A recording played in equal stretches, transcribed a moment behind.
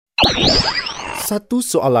Satu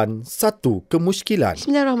soalan, satu kemusykilan.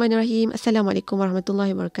 Bismillahirrahmanirrahim. Assalamualaikum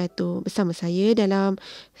warahmatullahi wabarakatuh. Bersama saya dalam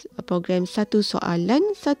program Satu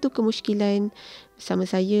Soalan, Satu Kemusykilan. Bersama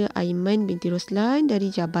saya Aiman binti Roslan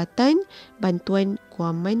dari Jabatan Bantuan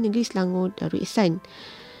Guaman Negeri Selangor Darul Ihsan.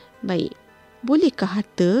 Baik, bolehkah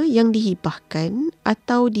harta yang dihibahkan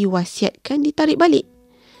atau diwasiatkan ditarik balik?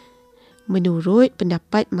 Menurut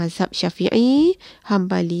pendapat mazhab Syafi'i,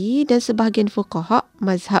 Hambali dan sebahagian fuqaha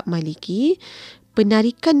mazhab Maliki,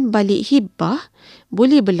 penarikan balik hibah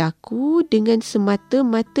boleh berlaku dengan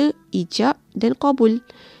semata-mata ijab dan qabul.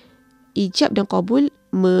 Ijab dan qabul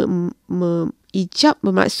ijab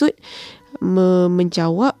bermaksud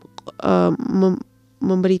menjawab,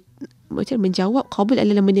 menjawab, qabul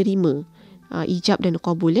adalah menerima. Ijab dan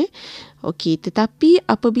qabul. Okey, tetapi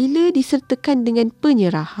apabila disertakan dengan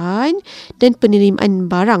penyerahan dan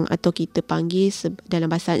penerimaan barang atau kita panggil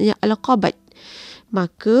dalam bahasanya al-qabat,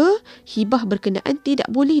 maka hibah berkenaan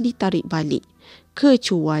tidak boleh ditarik balik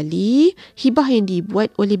kecuali hibah yang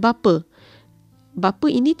dibuat oleh bapa.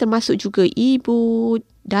 Bapa ini termasuk juga ibu,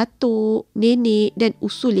 datuk, nenek dan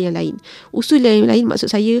usul yang lain. Usul yang lain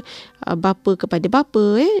maksud saya bapa kepada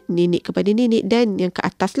bapa, nenek kepada nenek dan yang ke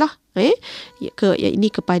atas lah. Ini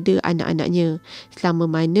kepada anak-anaknya.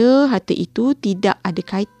 Selama mana harta itu tidak ada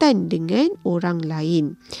kaitan dengan orang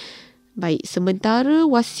lain. Baik, sementara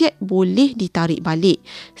wasiat boleh ditarik balik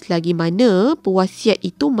selagi mana pewasiat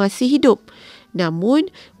itu masih hidup. Namun,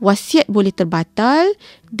 wasiat boleh terbatal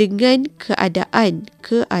dengan keadaan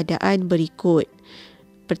berikut.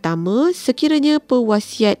 Pertama, sekiranya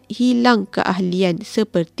pewasiat hilang keahlian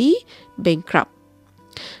seperti bankrupt.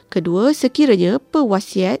 Kedua, sekiranya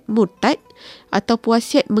pewasiat murtad atau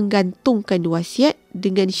pewasiat menggantungkan wasiat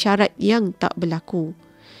dengan syarat yang tak berlaku.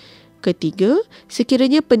 Ketiga,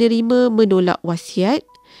 sekiranya penerima menolak wasiat.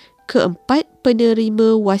 Keempat,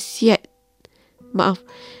 penerima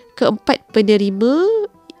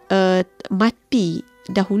mati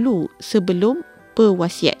dahulu sebelum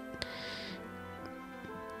pewasiat.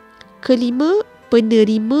 Kelima,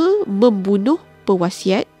 penerima membunuh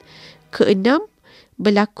pewasiat. Keenam,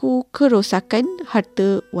 berlaku kerosakan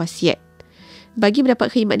harta wasiat. Bagi mendapat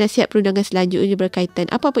khidmat nasihat perundangan selanjutnya berkaitan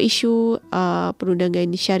apa-apa isu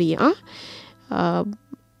perundangan syariah,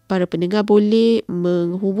 para pendengar boleh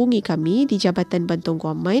menghubungi kami di Jabatan Bantuan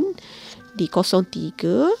Guaman di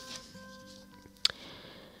 03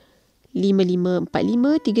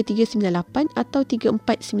 5545-3398 atau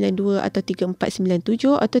 3492 atau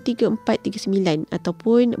 3497 atau 3439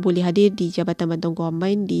 ataupun boleh hadir di Jabatan Bantuan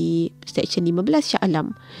Guaman di Seksyen 15 Shah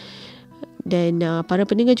Alam. Dan para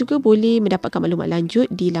pendengar juga boleh mendapatkan maklumat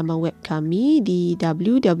lanjut di laman web kami di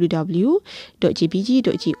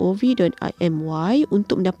www.jbg.gov.my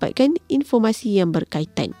untuk mendapatkan informasi yang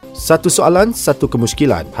berkaitan. Satu soalan, satu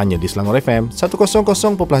kemusykilan. Hanya di Selangor FM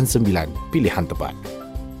 100.9. Pilihan tepat.